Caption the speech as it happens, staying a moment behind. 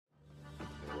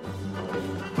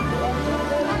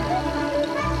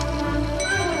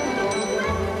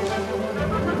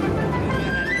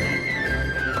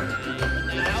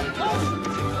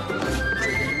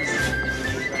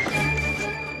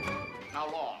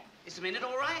Is the minute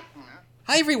all right?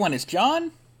 Hi everyone, it's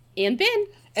John. And Ben.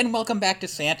 And welcome back to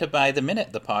Santa by the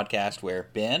Minute, the podcast where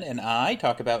Ben and I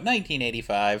talk about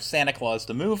 1985 Santa Claus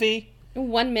the movie.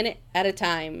 1 minute at a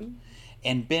time.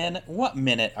 And Ben, what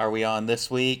minute are we on this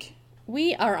week?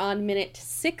 We are on minute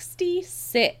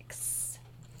 66.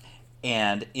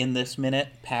 And in this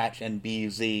minute, Patch and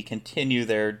BZ continue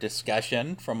their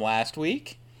discussion from last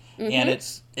week. Mm-hmm. And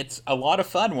it's a lot of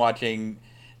fun watching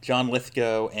John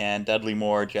Lithgow and Dudley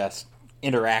Moore just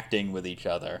interacting with each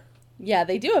other. Yeah,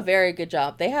 they do a very good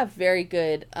job. They have very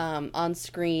good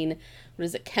on-screen, what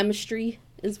is it, chemistry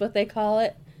is what they call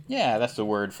it. Yeah, that's the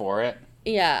word for it.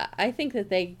 Yeah, I think that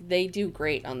they do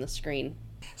great on the screen.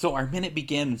 So our minute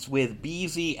begins with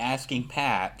BZ asking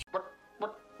Patch, But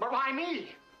why me?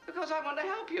 Because I want to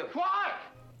help you. Why?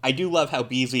 I do love how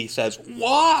BZ says,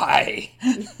 why?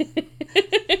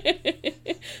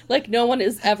 Like no one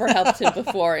has ever helped him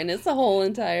before in his whole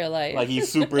entire life. Like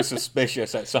he's super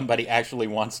suspicious that somebody actually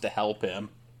wants to help him.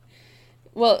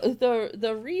 Well,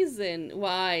 the reason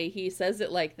why he says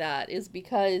it like that is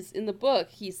because in the book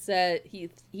he said he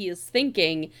is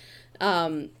thinking,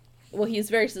 he's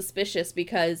very suspicious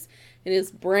because in his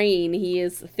brain he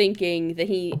is thinking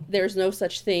that there's no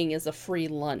such thing as a free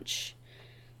lunch.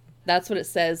 That's what it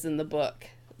says in the book.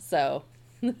 So.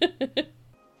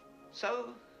 So,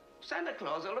 Santa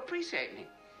Claus will appreciate me.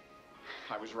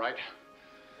 I was right.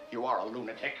 You are a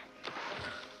lunatic.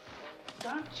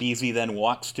 BZ then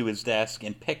walks to his desk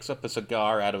and picks up a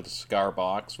cigar out of the cigar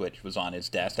box, which was on his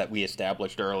desk that we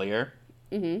established earlier.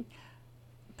 Mm-hmm.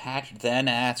 Patch then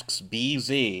asks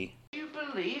BZ, Do you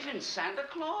believe in Santa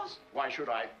Claus? Why should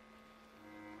I?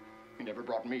 He never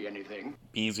brought me anything.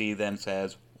 BZ then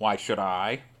says, why should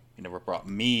I? He never brought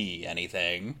me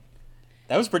anything.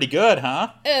 That was pretty good, huh?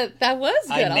 That was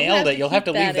good. I nailed it. You'll have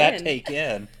to leave that in. take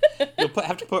in. You'll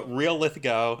have to put real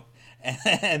Lithgow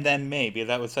and then maybe.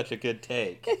 That was such a good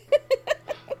take.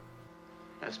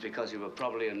 That's because you were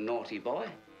probably a naughty boy.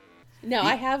 No,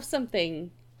 I have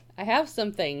something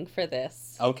for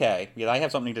this. Okay. Yeah, I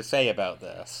have something to say about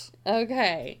this.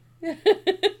 Okay.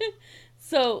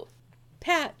 So,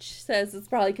 Patch says it's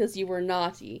probably because you were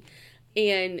naughty.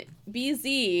 And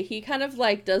BZ, he kind of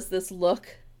like does this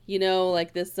look, you know,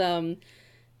 like this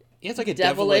He has like a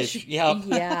devilish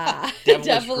yeah.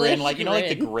 devilish grin, like, you know, like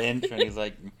the Grinch when he's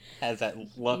like, has that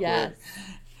look yes. where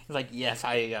he's like, yes,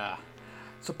 I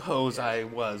suppose I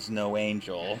was no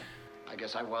angel. I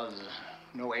guess I was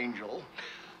no angel.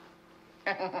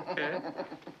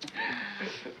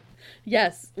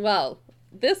 Yes, well,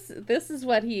 this is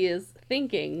what he is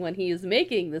thinking when he is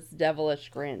making this devilish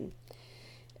grin.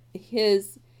 He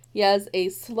has a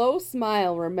slow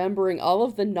smile remembering all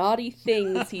of the naughty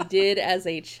things he did as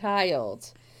a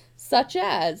child, such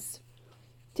as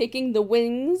taking the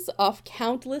wings off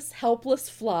countless helpless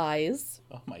flies.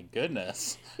 Oh my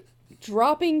goodness.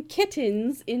 Dropping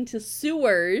kittens into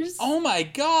sewers. Oh my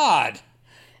god!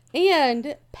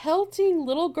 And pelting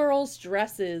little girls'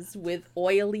 dresses with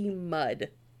oily mud.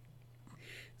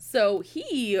 So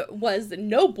he was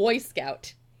no Boy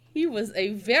Scout. He was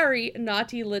a very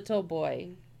naughty little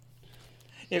boy.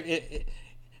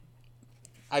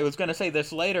 I was going to say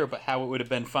this later, but how it would have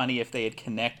been funny if they had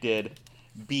connected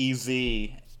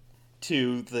BZ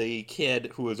to the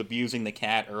kid who was abusing the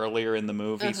cat earlier in the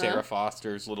movie, Sarah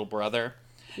Foster's little brother,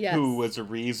 yes. who was the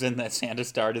reason that Santa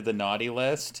started the naughty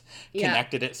list,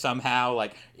 connected it somehow,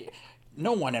 like,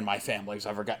 no one in my family's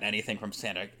ever gotten anything from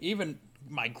Santa, even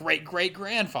my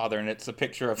great-great-grandfather, and it's a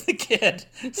picture of the kid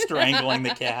strangling the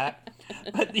cat.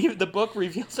 But the book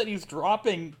reveals that he's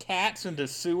dropping cats into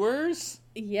sewers.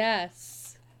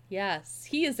 Yes.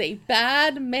 He is a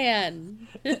bad man.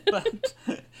 But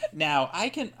now I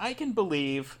can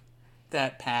believe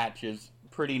that Patch is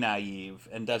pretty naive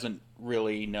and doesn't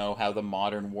really know how the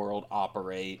modern world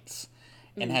operates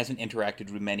and hasn't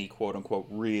interacted with many quote-unquote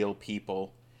real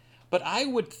people. But I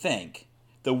would think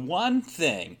the one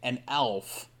thing an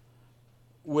elf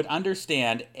would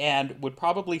understand and would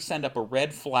probably send up a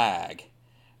red flag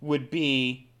would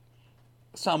be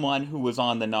someone who was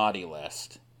on the naughty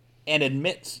list and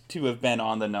admits to have been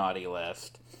on the naughty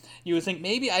list. You would think,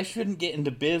 maybe I shouldn't get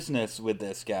into business with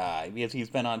this guy because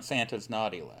he's been on Santa's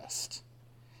naughty list.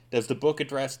 Does the book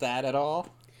address that at all?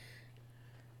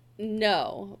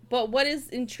 No, but what is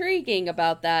intriguing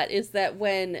about that is that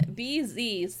when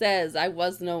BZ says, I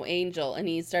was no angel, and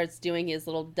he starts doing his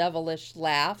little devilish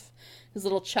laugh, his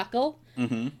little chuckle,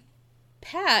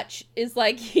 Patch is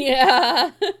like,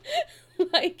 yeah,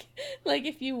 like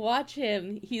if you watch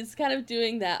him, he's kind of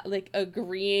doing that, like,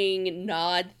 agreeing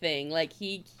nod thing, like,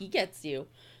 he gets you.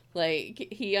 Like,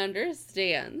 he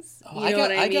understands. Oh, You know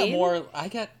what I mean?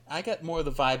 I got more of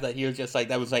the vibe that he was just like,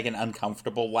 that was like an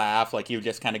uncomfortable laugh, like he was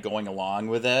just kind of going along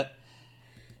with it.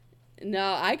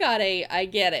 No, I got a I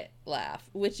get it laugh,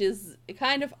 which is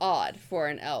kind of odd for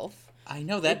an elf. I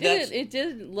know that It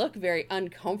didn't look very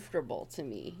uncomfortable to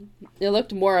me. It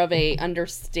looked more of a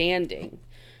understanding,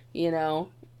 you know.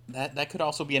 that could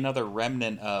also be another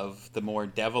remnant of the more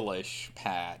devilish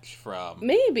Patch from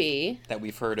Maybe. that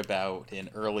we've heard about in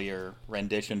earlier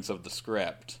renditions of the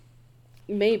script.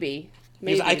 Maybe.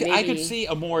 Because Maybe. I could see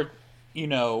a more,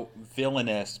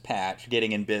 villainous Patch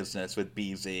getting in business with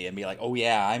BZ and be like, oh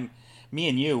yeah, me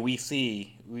and you, we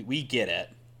get it.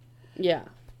 Yeah.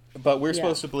 But we're Yeah.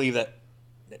 supposed to believe that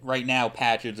right now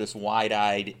Patch is this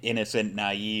wide-eyed, innocent,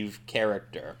 naive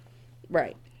character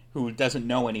Right. who doesn't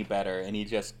know any better, and he's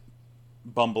just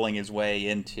bumbling his way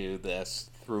into this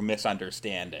through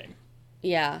misunderstanding.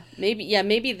 Yeah.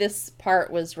 Maybe this part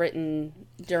was written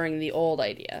during the old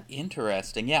idea.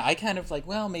 Interesting. Yeah, I kind of like,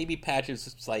 well, maybe Patch is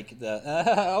just like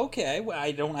okay, well,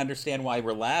 I don't understand why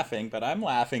we're laughing, but I'm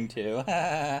laughing too.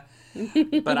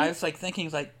 But I was like thinking,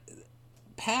 like,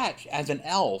 Patch, as an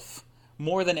elf,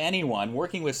 more than anyone,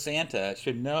 working with Santa,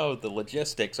 should know the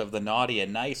logistics of the naughty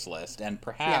and nice list, and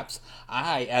perhaps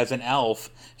I, as an elf,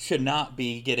 should not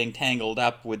be getting tangled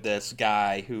up with this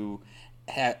guy who,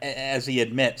 as he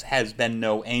admits, has been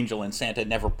no angel, and Santa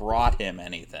never brought him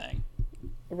anything.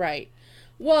 Right.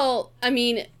 Well, I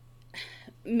mean,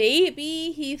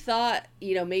 maybe he thought,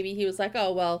 maybe he was like,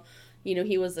 oh, well,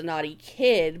 he was a naughty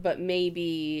kid, but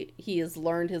maybe he has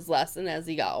learned his lesson as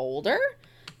he got older.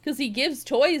 Because he gives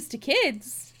toys to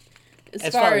kids, as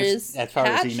far as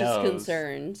Patch he knows. is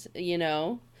concerned,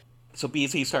 So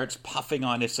BZ starts puffing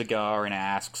on his cigar and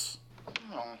asks,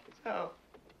 Oh,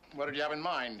 what did you have in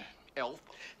mind, elf?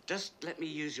 Just let me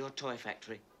use your toy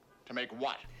factory. To make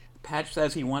what? Patch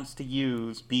says he wants to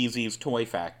use BZ's toy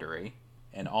factory,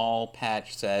 and all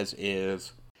Patch says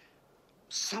is,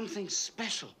 Something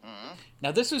special.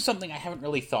 Now this is something I haven't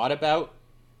really thought about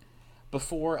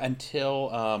before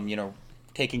until,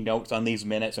 taking notes on these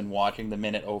minutes and watching the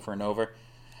minute over and over.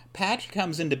 Patch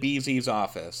comes into BZ's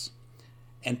office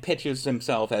and pitches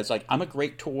himself as like, I'm a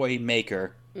great toy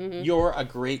maker. Mm-hmm. You're a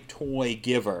great toy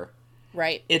giver.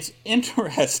 Right. It's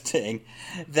interesting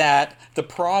that the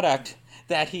product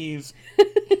that he's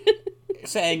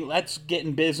saying, let's get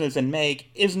in business and make,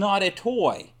 is not a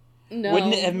toy. No.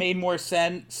 Wouldn't it have made more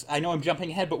sense? I know I'm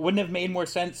jumping ahead, but wouldn't it have made more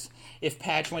sense if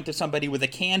Patch went to somebody with a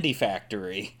candy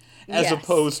factory as Yes.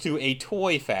 opposed to a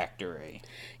toy factory?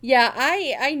 Yeah,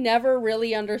 I never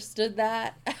really understood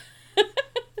that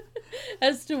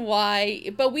as to why,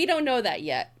 but we don't know that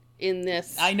yet in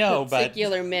this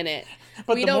particular minute.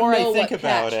 But we the don't more know I think what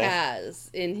about Patch it, has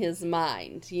in his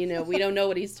mind. We don't know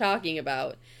what he's talking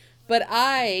about. But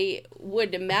I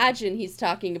would imagine he's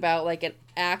talking about like an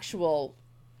actual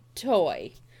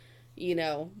toy,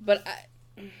 but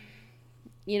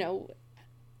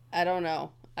I don't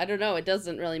know. It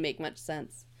doesn't really make much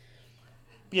sense.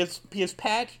 because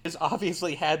Patch has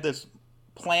obviously had this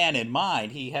plan in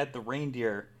mind. He had the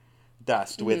reindeer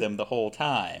dust with him the whole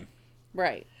time.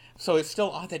 Right. So it's still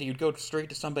odd that he would go straight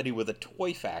to somebody with a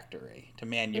toy factory to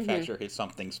manufacture his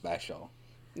something special.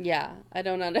 Yeah, I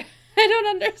don't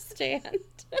understand.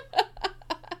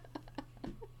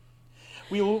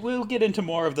 We'll get into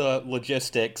more of the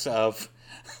logistics of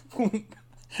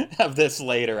of this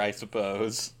later, I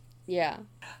suppose. Yeah.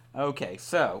 Okay,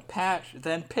 so Patch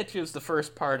then pitches the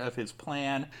first part of his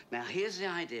plan. Now, here's the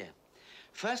idea.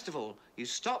 First of all, you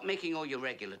stop making all your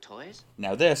regular toys.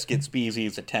 Now this gets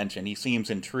BZ's attention. He seems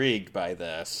intrigued by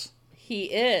this. He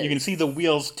is. You can see the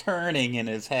wheels turning in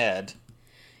his head.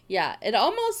 Yeah, it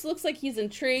almost looks like he's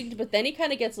intrigued, but then he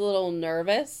kind of gets a little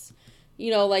nervous.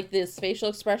 Like this facial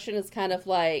expression is kind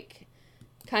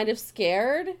of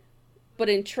scared, but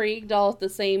intrigued all at the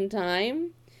same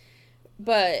time.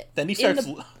 But then he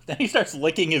starts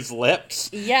licking his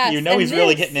lips. Yes, he's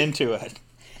really getting into it.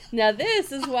 Now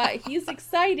this is why he's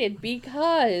excited,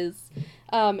 because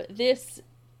this,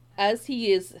 as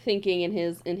he is thinking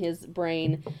in his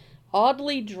brain,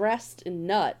 oddly dressed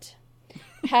nut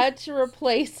had to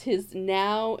replace his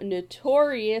now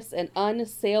notorious and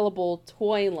unsaleable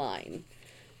toy line.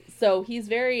 So he's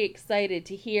very excited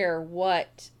to hear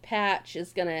what Patch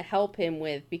is going to help him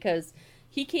with, because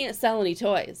he can't sell any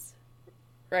toys,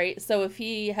 right? So if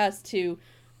he has to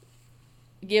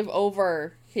give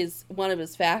over one of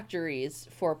his factories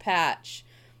for Patch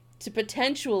to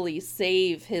potentially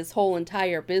save his whole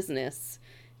entire business,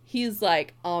 he's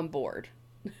like on board.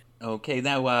 Okay,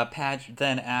 now Patch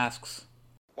then asks,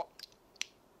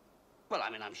 Well, I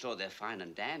mean, I'm sure they're fine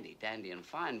and dandy and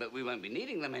fine, but we won't be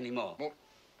needing them anymore. Won't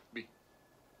be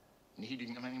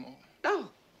needing them anymore? No.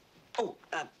 Oh,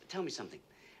 tell me something.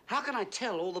 How can I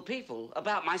tell all the people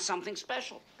about my something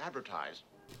special? Advertise.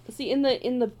 See, in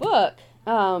the book,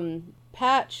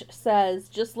 Patch says,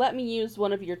 "Just let me use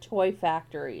one of your toy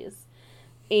factories."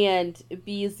 And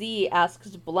BZ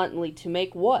asks bluntly to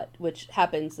make what, which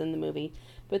happens in the movie.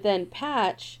 But then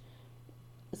Patch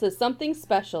says, "Something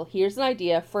special. Here's an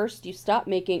idea. First, you stop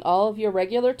making all of your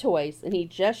regular toys." And he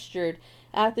gestured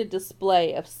at the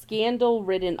display of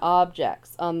scandal-ridden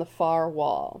objects on the far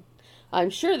wall. "I'm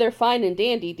sure they're fine and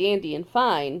dandy and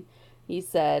fine," he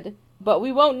said, "but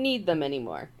we won't need them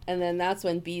anymore." And then that's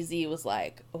when BZ was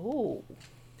like, oh,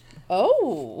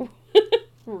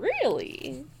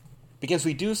 really? Because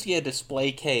we do see a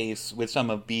display case with some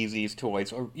of BZ's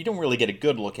toys, or you don't really get a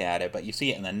good look at it, but you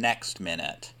see it in the next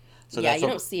minute. So yeah, that's you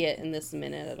don't see it in this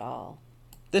minute at all.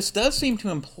 This does seem to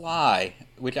imply,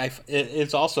 which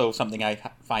is also something I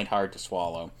find hard to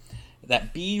swallow,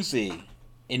 that BZ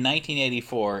in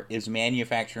 1984 is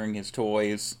manufacturing his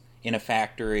toys in a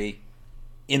factory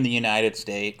in the United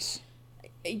States.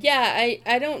 Yeah,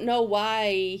 I don't know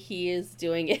why he is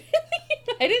doing it in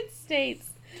the United States.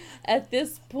 At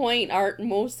this point, aren't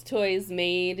most toys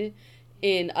made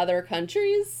in other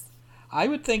countries? I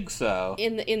would think so.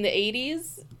 In the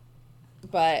 80s?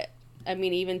 But, I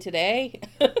mean, even today?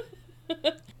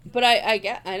 But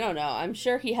I don't know. I'm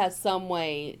sure he has some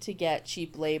way to get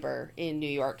cheap labor in New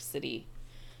York City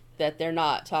that they're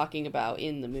not talking about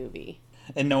in the movie.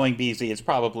 And knowing BZ, it's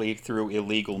probably through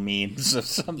illegal means of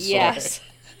some sort. Yes.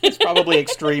 It's probably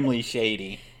extremely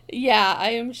shady. Yeah,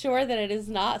 I am sure that it is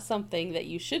not something that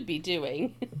you should be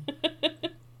doing.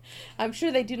 I'm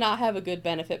sure they do not have a good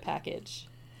benefit package.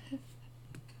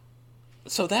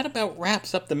 So that about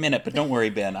wraps up the minute, but don't worry,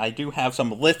 Ben. I do have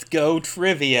some Lithgow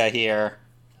trivia here.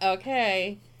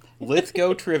 Okay.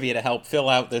 Lithgow trivia to help fill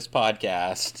out this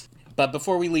podcast. But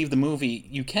before we leave the movie,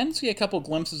 you can see a couple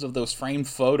glimpses of those framed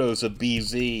photos of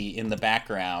BZ in the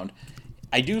background.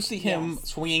 I do see him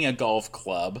swinging a golf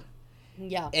club.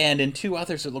 Yeah. And in two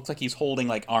others, it looks like he's holding,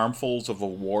 like, armfuls of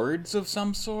awards of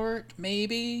some sort,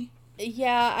 maybe?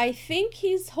 Yeah, I think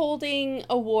he's holding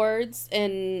awards,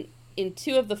 and in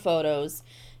two of the photos,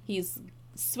 he's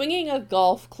swinging a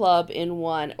golf club in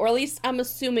one, or at least I'm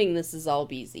assuming this is all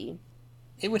BZ.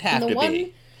 It would have to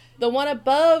be. The one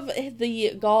above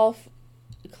the golf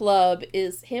club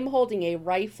is him holding a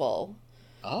rifle.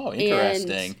 Oh,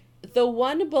 interesting. And the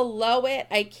one below it,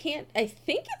 I think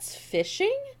it's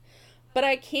fishing, but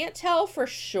I can't tell for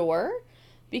sure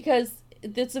because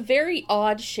it's a very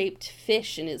odd-shaped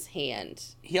fish in his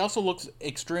hand. He also looks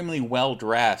extremely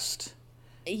well-dressed.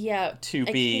 Yeah. To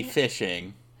be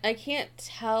fishing. I can't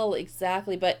tell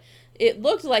exactly, but it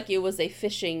looked like it was a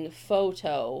fishing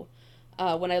photo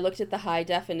when I looked at the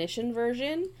high-definition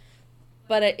version.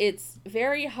 But it's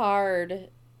very hard.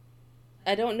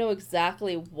 I don't know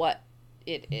exactly what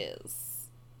it is.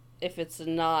 If it's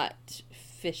not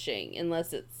fishing,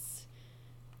 unless it's...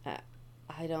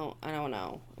 I don't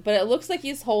know. But it looks like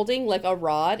he's holding, like, a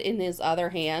rod in his other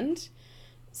hand.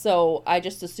 So I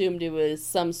just assumed it was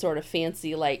some sort of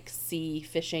fancy, like, sea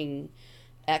fishing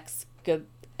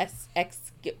excavation?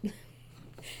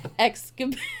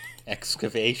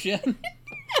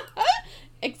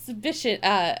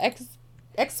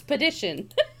 Expedition.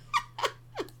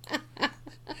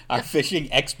 Are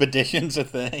fishing expeditions a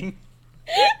thing?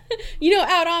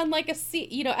 Out on, like, a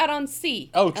sea, out on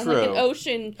sea. Oh, true. On, like, an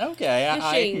ocean. Okay,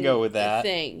 I can go with that.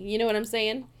 Thing. You know what I'm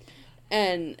saying?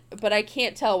 But I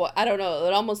can't tell I don't know.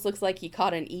 It almost looks like he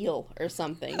caught an eel or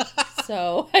something.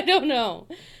 So, I don't know.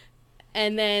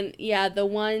 And then, yeah, the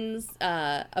ones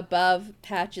above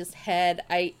Patch's head,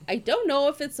 I don't know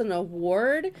if it's an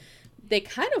award. They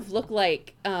kind of look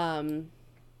like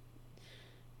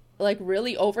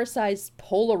really oversized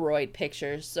Polaroid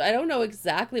pictures. So I don't know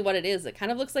exactly what it is. It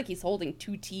kind of looks like he's holding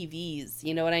two TVs.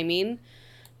 You know what I mean?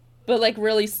 But, like,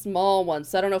 really small ones.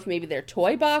 So I don't know if maybe they're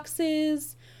toy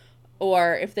boxes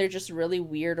or if they're just really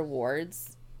weird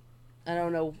awards. I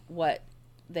don't know what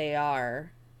they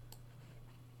are.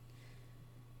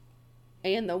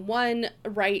 And the one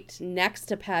right next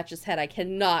to Patch's head, I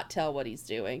cannot tell what he's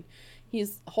doing.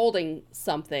 He's holding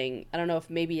something. I don't know if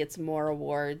maybe it's more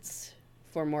awards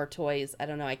for more toys. I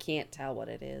don't know. I can't tell what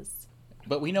it is.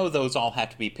 But we know those all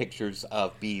have to be pictures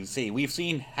of BZ. We've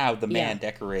seen how the man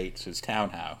decorates his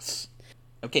townhouse.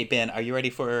 Okay, Ben, are you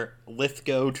ready for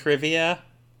Lithgow trivia?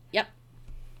 Yep.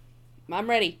 I'm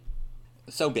ready.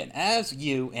 So, Ben, as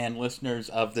you and listeners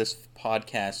of this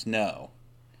podcast know,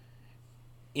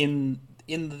 in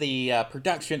in the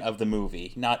production of the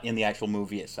movie, not in the actual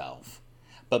movie itself.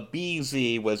 But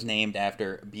BZ was named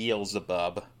after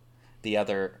Beelzebub,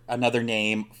 another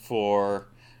name for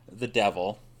the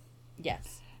devil.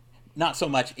 Yes. Not so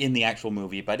much in the actual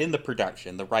movie, but in the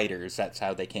production, the writers, that's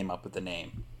how they came up with the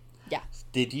name. Yeah.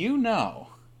 Did you know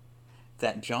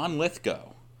that John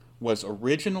Lithgow was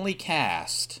originally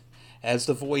cast as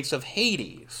the voice of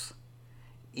Hades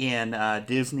in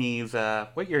Disney's...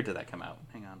 what year did that come out?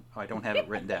 Hang on. Oh, I don't have it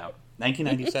written down.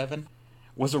 1997?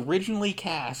 Was originally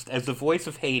cast as the voice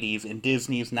of Hades in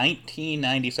Disney's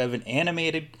 1997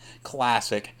 animated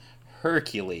classic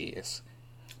Hercules.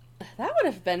 That would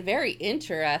have been very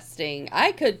interesting.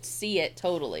 I could see it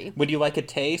totally. Would you like a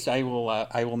taste? I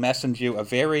will message you a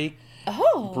very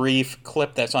Oh. brief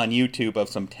clip that's on YouTube of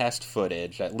some test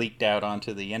footage that leaked out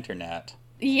onto the internet.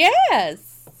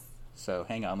 Yes. So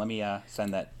hang on, let me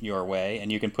send that your way,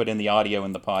 and you can put in the audio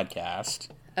in the podcast.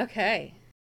 Okay.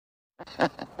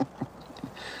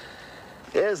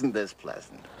 Isn't this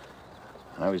pleasant?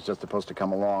 I was just supposed to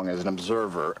come along as an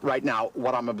observer. Right now,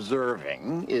 what I'm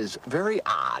observing is very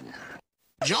odd.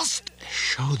 Just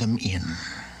show them in.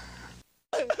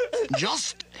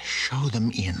 Just show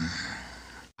them in.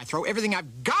 I throw everything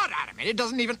I've got at him, and it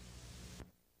doesn't even...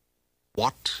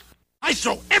 What? I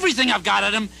throw everything I've got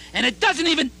at him, and it doesn't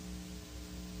even...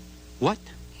 What?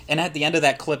 And at the end of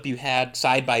that clip, you had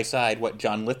side by side what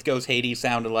John Lithgow's Hades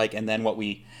sounded like, and then what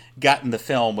we got in the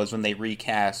film was when they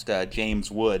recast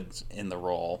James Woods in the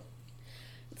role.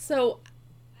 So,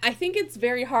 I think it's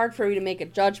very hard for me to make a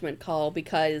judgment call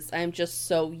because I'm just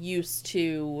so used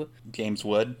to... James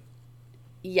Wood?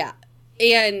 Yeah.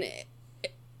 And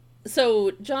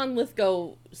so John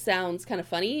Lithgow sounds kind of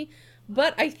funny,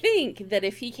 but I think that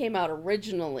if he came out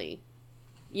originally,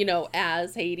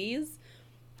 as Hades,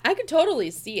 I could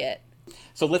totally see it.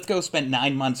 So Lithgow spent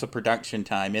 9 months of production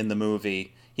time in the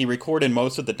movie. He recorded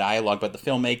most of the dialogue, but the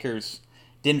filmmakers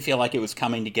didn't feel like it was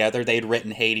coming together. They'd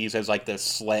written Hades as like this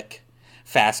slick,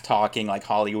 fast-talking, like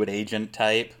Hollywood agent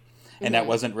type, and that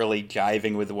wasn't really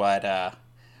jiving with what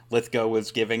Lithgow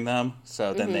was giving them.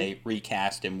 So then they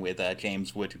recast him with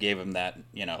James Wood, who gave him that,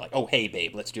 like, oh, hey,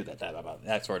 babe, let's do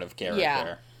that sort of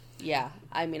character. Yeah.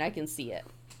 I mean, I can see it.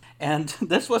 And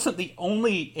this wasn't the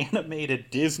only animated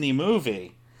Disney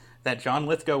movie that John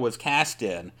Lithgow was cast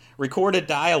in, recorded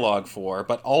dialogue for,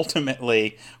 but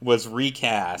ultimately was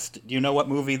recast. Do you know what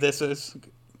movie this is,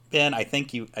 Ben? I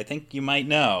think you might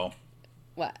know.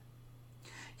 What?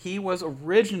 He was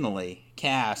originally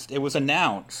cast. It was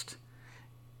announced,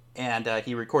 and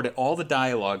he recorded all the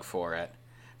dialogue for it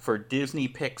for Disney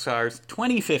Pixar's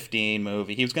 2015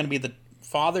 movie. He was going to be the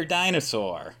Father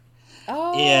Dinosaur.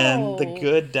 Oh. In The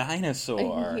Good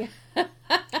Dinosaur. Yeah.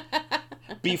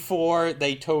 Before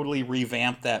they totally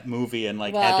revamped that movie and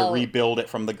had to rebuild it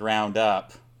from the ground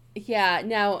up. Yeah,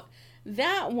 now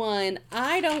that one,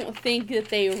 I don't think that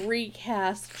they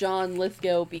recast John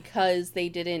Lithgow because they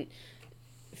didn't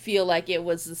feel like it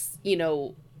was,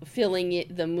 filling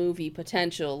the movie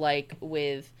potential like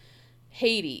with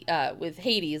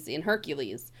Hades in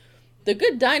Hercules. The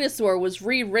Good Dinosaur was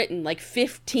rewritten like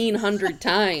 1,500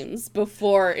 times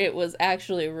before it was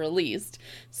actually released.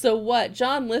 So what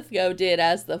John Lithgow did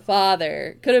as the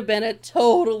father could have been a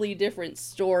totally different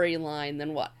storyline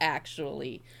than what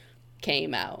actually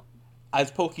came out. I was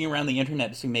poking around the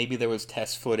internet to see maybe there was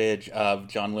test footage of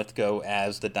John Lithgow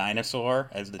as the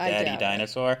dinosaur, as the daddy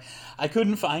dinosaur. I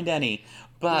couldn't find any,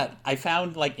 but I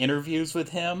found interviews with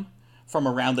him from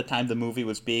around the time the movie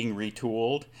was being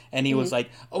retooled, and he was like,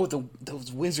 oh, those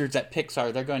wizards at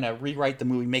Pixar, they're going to rewrite the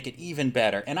movie, make it even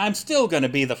better, and I'm still going to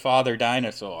be the father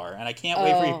dinosaur, and I can't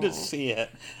wait for you to see it.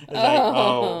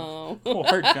 It's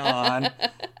poor John.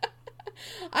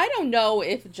 I don't know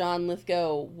if John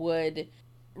Lithgow would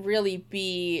really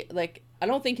be, I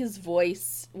don't think his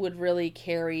voice would really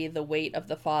carry the weight of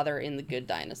the father in The Good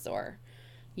Dinosaur.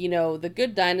 The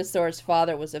Good Dinosaur's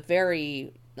father was a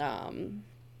very,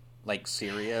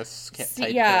 serious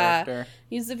type character.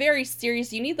 He's a very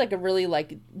serious. You need a really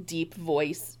deep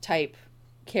voice type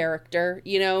character.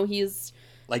 He's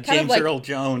like James Earl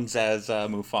Jones as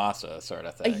Mufasa sort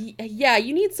of thing. Yeah,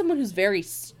 you need someone who's very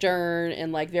stern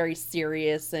and very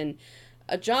serious. And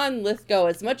John Lithgow,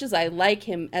 as much as I like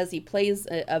him as he plays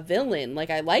a villain,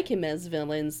 I like him as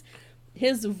villains,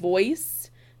 his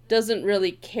voice doesn't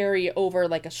really carry over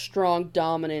a strong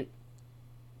dominant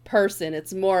person.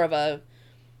 It's more of a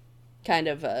kind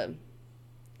of a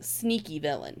sneaky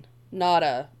villain, not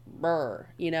a brr,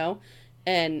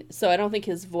 And so I don't think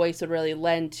his voice would really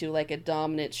lend to a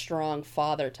dominant, strong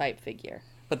father type figure.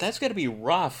 But that's got to be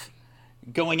rough,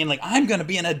 going in I'm going to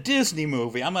be in a Disney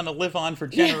movie. I'm going to live on for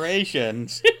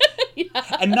generations.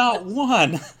 And not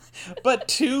one, but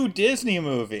 2 Disney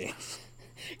movies.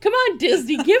 Come on,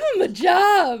 Disney, give him a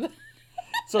job.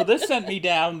 So this sent me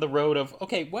down the road of,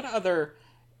 okay, what other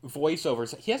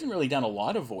voiceovers? He hasn't really done a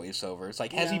lot of voiceovers.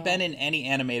 Like, has he No. been in any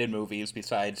animated movies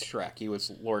besides Shrek? He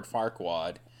was Lord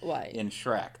Farquaad Right. in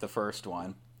Shrek, the first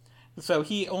one. So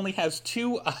he only has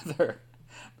 2 other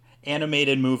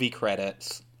animated movie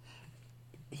credits.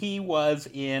 He was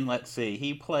in, let's see,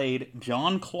 he played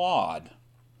John Claude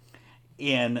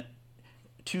in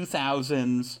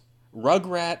 2000's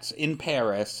Rugrats in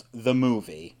Paris, the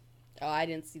movie. Oh, I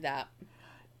didn't see that.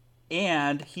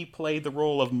 And he played the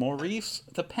role of Maurice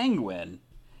the Penguin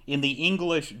in the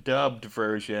English dubbed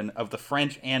version of the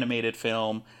French animated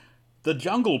film The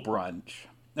Jungle Brunch.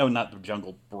 No, not The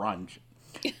Jungle Brunch.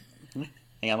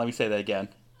 Hang on, let me say that again.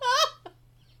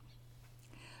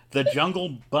 The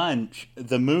Jungle Bunch,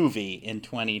 the movie in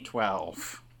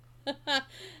 2012.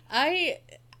 I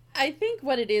think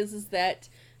what it is that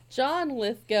John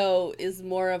Lithgow is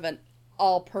more of an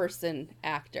all-person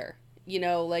actor. You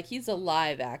know, like he's a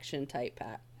live action type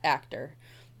actor,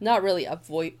 not really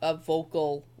a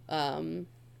vocal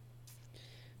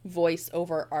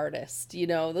voice-over artist. You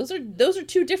know, those are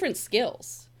 2 different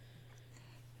skills.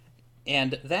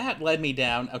 And that led me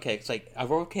down. Okay, it's like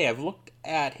I've looked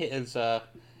at his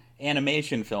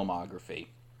animation filmography,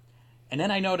 and then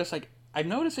I noticed I'm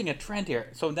noticing a trend here.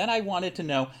 So then I wanted to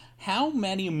know how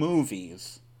many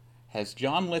movies has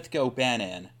John Lithgow been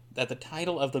in that the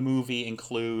title of the movie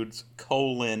includes :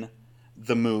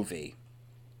 the movie.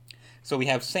 So we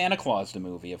have Santa Claus the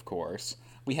movie, of course.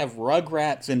 We have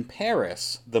Rugrats in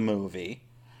Paris the movie.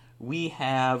 We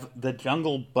have The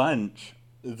Jungle Bunch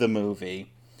the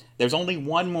movie. There's only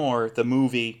one more, the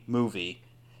movie,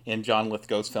 in John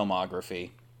Lithgow's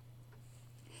filmography.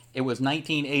 It was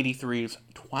 1983's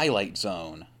Twilight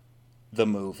Zone, the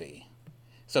movie.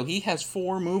 So he has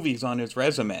 4 movies on his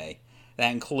resume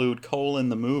that include :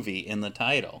 the movie in the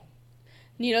title.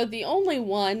 You know, the only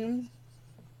one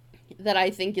that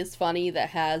I think is funny that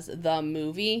has the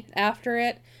movie after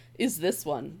it is this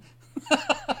one.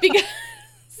 Because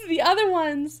the other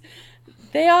ones,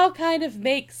 they all kind of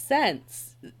make sense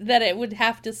that it would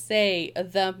have to say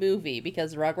the movie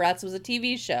because Rugrats was a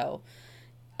TV show.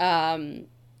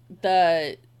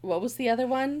 What was the other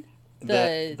one?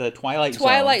 The Twilight Zone.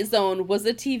 Twilight Zone was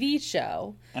a TV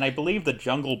show. And I believe The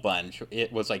Jungle Bunch,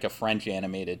 it was like a French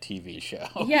animated TV show.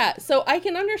 Yeah, so I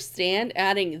can understand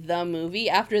adding the movie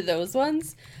after those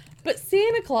ones, but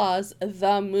Santa Claus,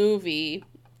 the movie,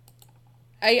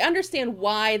 I understand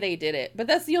why they did it, but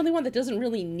that's the only one that doesn't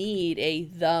really need a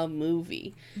the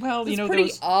movie. Well, It's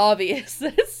pretty obvious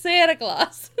that it's Santa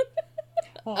Claus.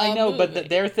 Well, I know, movie. but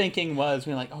their thinking was,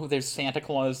 like, oh, there's Santa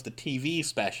Claus the TV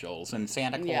specials, and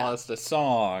Santa Claus the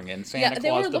song, and Santa Claus the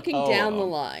poem. They were looking down the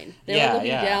line. They were looking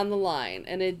down the line,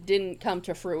 and it didn't come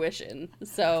to fruition,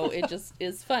 so it just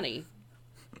is funny.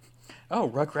 Oh,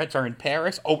 Rugrats are in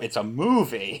Paris? Oh, it's a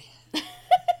movie!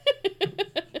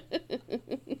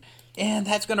 And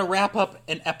that's going to wrap up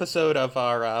an episode of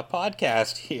our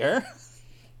podcast here.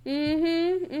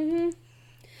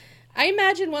 I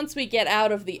imagine once we get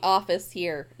out of the office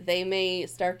here, they may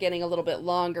start getting a little bit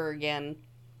longer again.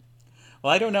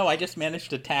 Well, I don't know. I just managed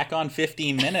to tack on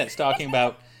 15 minutes talking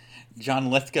about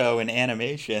John Lithgow and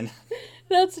animation.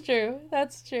 That's true.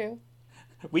 That's true.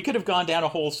 We could have gone down a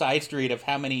whole side street of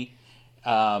how many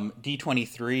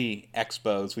D23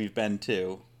 expos we've been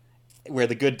to, where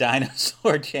the good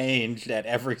dinosaur changed at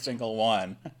every single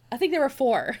one. I think there were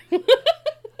 4.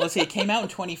 Let's see, it came out in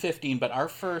 2015, but our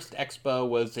first expo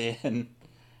was in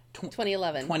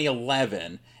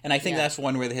 2011. And I think that's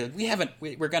one where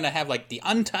we're going to have like the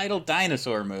untitled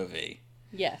dinosaur movie.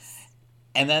 Yes.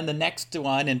 And then the next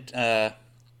one in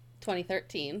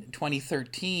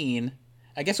 2013,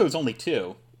 I guess it was only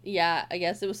 2. Yeah, I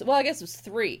guess it was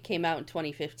 3. It came out in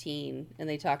 2015, and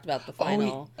they talked about the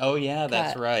final. Oh yeah,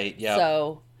 that's cut. right. Yeah.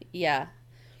 So, yeah.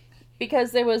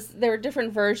 Because there were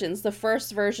different versions. The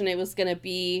first version, it was going to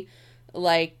be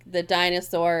like the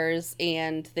dinosaurs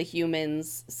and the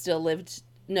humans still lived.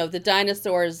 No, the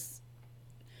dinosaurs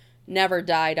never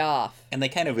died off. And they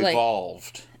kind of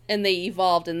evolved. And they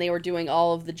evolved, and they were doing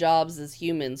all of the jobs as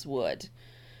humans would.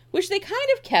 Which they kind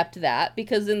of kept that,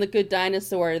 because in The Good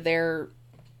Dinosaur, they're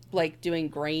like doing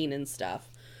grain and stuff.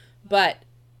 But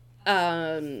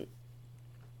then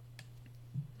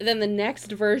the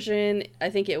next version, I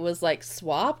think it was like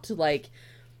swapped. Like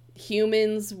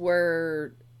humans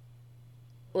were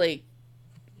like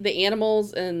the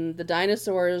animals, and the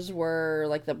dinosaurs were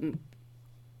like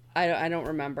I don't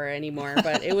remember anymore,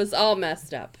 but it was all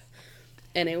messed up.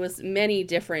 And it was many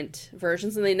different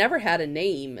versions, and they never had a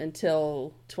name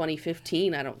until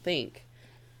 2015, I don't think.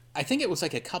 I think it was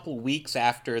like a couple weeks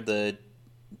after the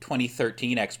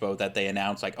 2013 Expo that they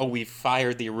announced, like, oh, we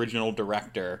fired the original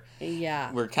director.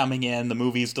 Yeah. We're coming in, the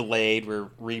movie's delayed, we're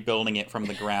rebuilding it from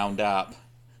the ground up.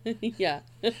 Yeah.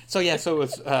 So it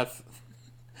was, oh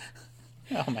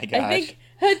my gosh.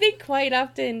 I think quite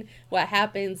often what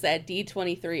happens at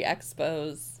D23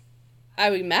 Expos, I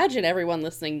would imagine everyone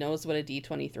listening knows what a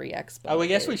D23 Expo Oh, I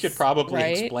guess is, we should probably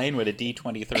right? explain what a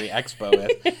D23 Expo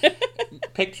is.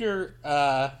 Picture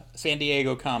San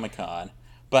Diego Comic-Con,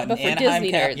 but for in Anaheim,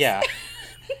 Disney nerds. yeah,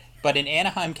 but in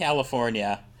Anaheim,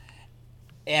 California,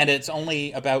 and it's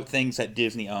only about things that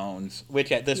Disney owns,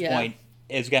 which at this point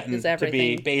has gotten Is to be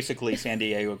everything. basically San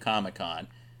Diego Comic-Con.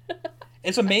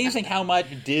 It's amazing how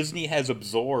much Disney has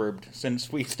absorbed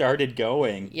since we started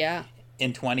going Yeah.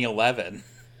 in 2011.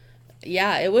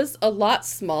 Yeah, it was a lot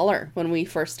smaller when we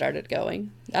first started going.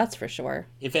 That's for sure.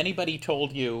 If anybody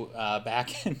told you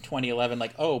back in 2011,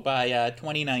 like, oh, by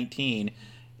 2019,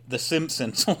 The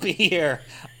Simpsons will be here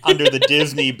under the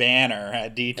Disney banner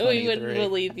at D23. We wouldn't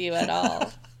believe you at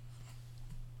all.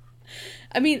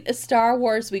 I mean, Star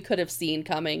Wars we could have seen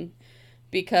coming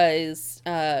because,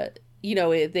 they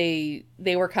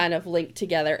were kind of linked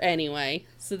together anyway,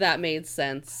 so that made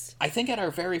sense. I think at our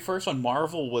very first one,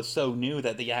 Marvel was so new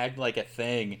that they had like a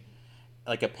thing,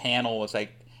 like a panel was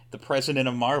like, the president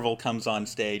of Marvel comes on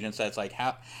stage and says like,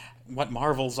 what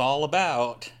Marvel's all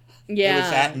about. Yeah. It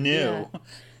was that new.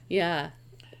 Yeah.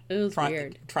 It was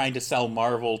weird. Trying to sell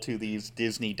Marvel to these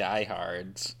Disney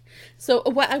diehards. So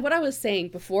what I was saying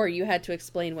before you had to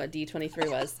explain what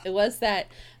D23 was, it was that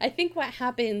I think what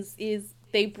happens is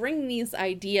they bring these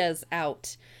ideas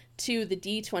out to the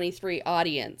D23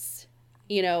 audience,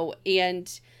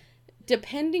 and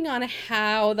depending on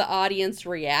how the audience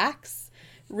reacts,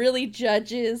 really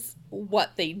judges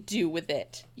what they do with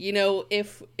it.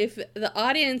 If the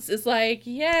audience is like,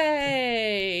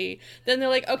 yay, then they're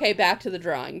like, okay, back to the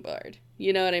drawing board.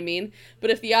 You know what I mean?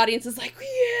 But if the audience is like,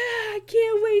 yeah, I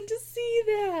can't wait to see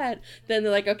that, then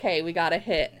they're like, okay, we got a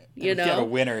hit. We got a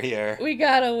winner here. We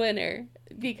got a winner.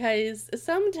 Because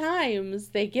sometimes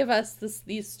they give us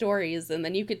these stories, and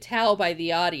then you could tell by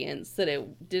the audience that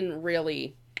it didn't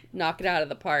really knock it out of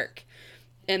the park.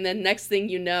 And then next thing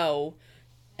you know,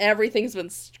 everything's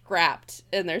been scrapped,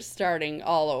 and they're starting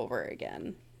all over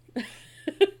again.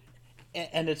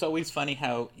 And it's always funny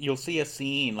how you'll see a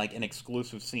scene, like an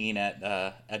exclusive scene at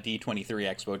a D23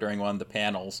 Expo during one of the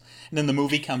panels, and then the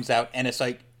movie comes out, and it's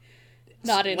like...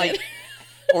 Not in like, it.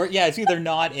 Or, yeah, it's either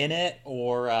not in it,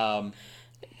 or...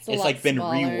 It's like been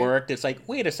smaller. reworked. It's like,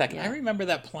 wait a second, Yeah. I remember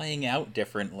that playing out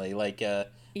differently. Like the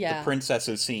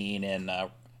princesses scene in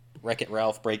Wreck-It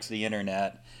Ralph Breaks the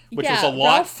Internet, which was a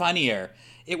lot funnier.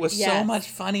 It was so much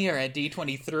funnier at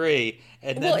D23.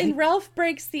 And then in Ralph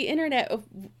Breaks the Internet,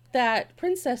 that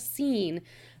princess scene,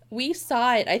 we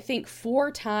saw it, I think, 4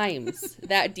 times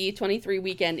that D23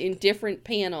 weekend in different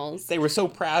panels. They were so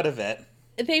proud of it.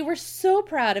 They were so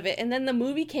proud of it, and then the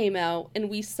movie came out, and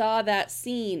we saw that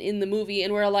scene in the movie,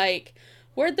 and we're like,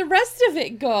 where'd the rest of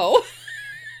it go?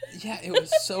 Yeah, it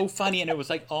was so funny, and it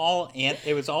was like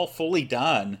it was all fully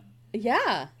done.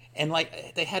 Yeah. And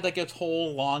like they had like this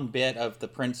whole long bit of the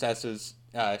princesses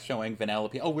showing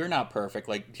Vanellope, oh, we're not perfect.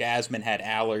 Like Jasmine had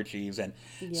allergies, and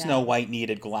Snow White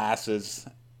needed glasses,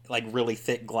 like really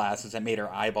thick glasses that made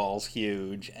her eyeballs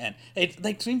huge, and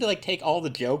they seemed to like take all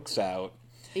the jokes out.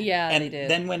 Yeah, and they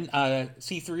did. Then when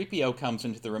C-3PO comes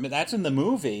into the room, that's in the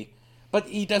movie, but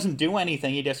he doesn't do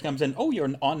anything. He just comes in, oh,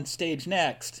 you're on stage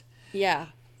next. Yeah.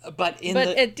 But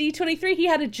at D23, he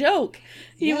had a joke.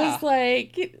 He was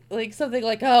like something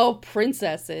like, oh,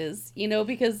 princesses,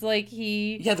 because like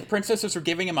he... Yeah, the princesses were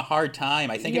giving him a hard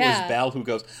time. I think it was Belle who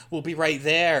goes, we'll be right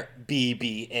there,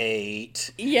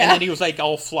 BB-8. Yeah. And then he was like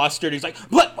all flustered. He's like,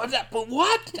 what? What's that? But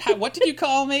what? What did you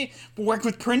call me? Worked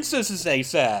with princesses, they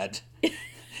said.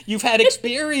 You've had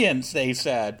experience, they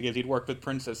said, because he'd worked with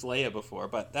Princess Leia before,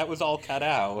 but that was all cut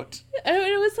out. And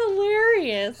it was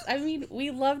hilarious. I mean, we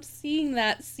loved seeing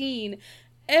that scene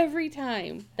every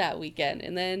time that weekend,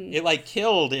 and then... It, like,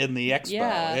 killed in the expo.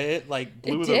 Yeah, it like,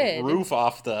 blew it the did. roof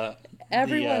off the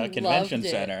convention loved it.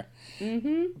 center.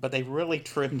 Mm-hmm. But they really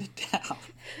trimmed it down.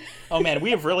 Oh, man, we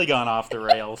have really gone off the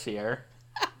rails here.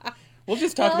 We'll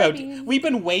just talk about... We've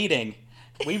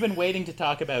been waiting to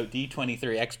talk about D23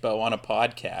 Expo on a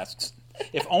podcast.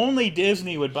 If only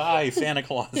Disney would buy Santa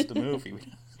Claus the movie.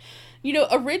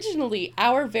 Originally,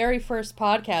 our very first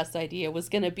podcast idea was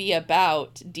going to be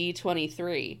about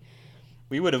D23.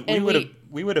 We would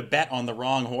have bet on the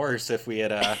wrong horse if we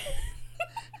had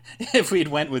if we'd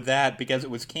went with that because it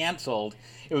was canceled.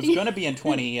 It was going to be in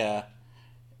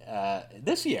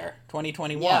this year,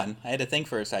 2021. Yeah. I had to think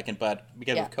for a second, but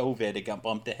because Yeah. of COVID, it got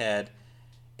bumped ahead.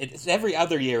 It's every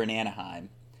other year in Anaheim,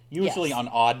 usually Yes. on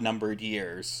odd-numbered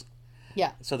years.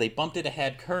 Yeah. So they bumped it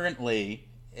ahead currently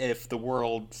if the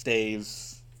world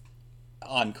stays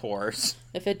on course.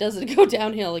 If it doesn't go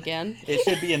downhill again. It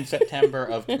should be in September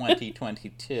of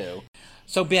 2022.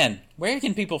 So, Ben, where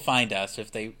can people find us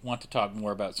if they want to talk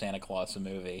more about Santa Claus the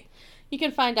movie? You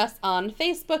can find us on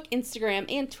Facebook, Instagram,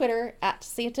 and Twitter at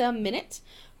Santa Minute,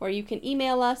 or you can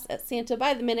email us at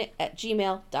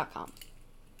santabytheminute@gmail.com.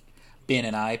 Ben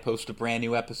and I post a brand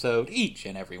new episode each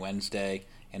and every Wednesday.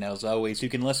 And as always, you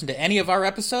can listen to any of our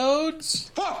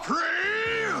episodes For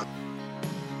free!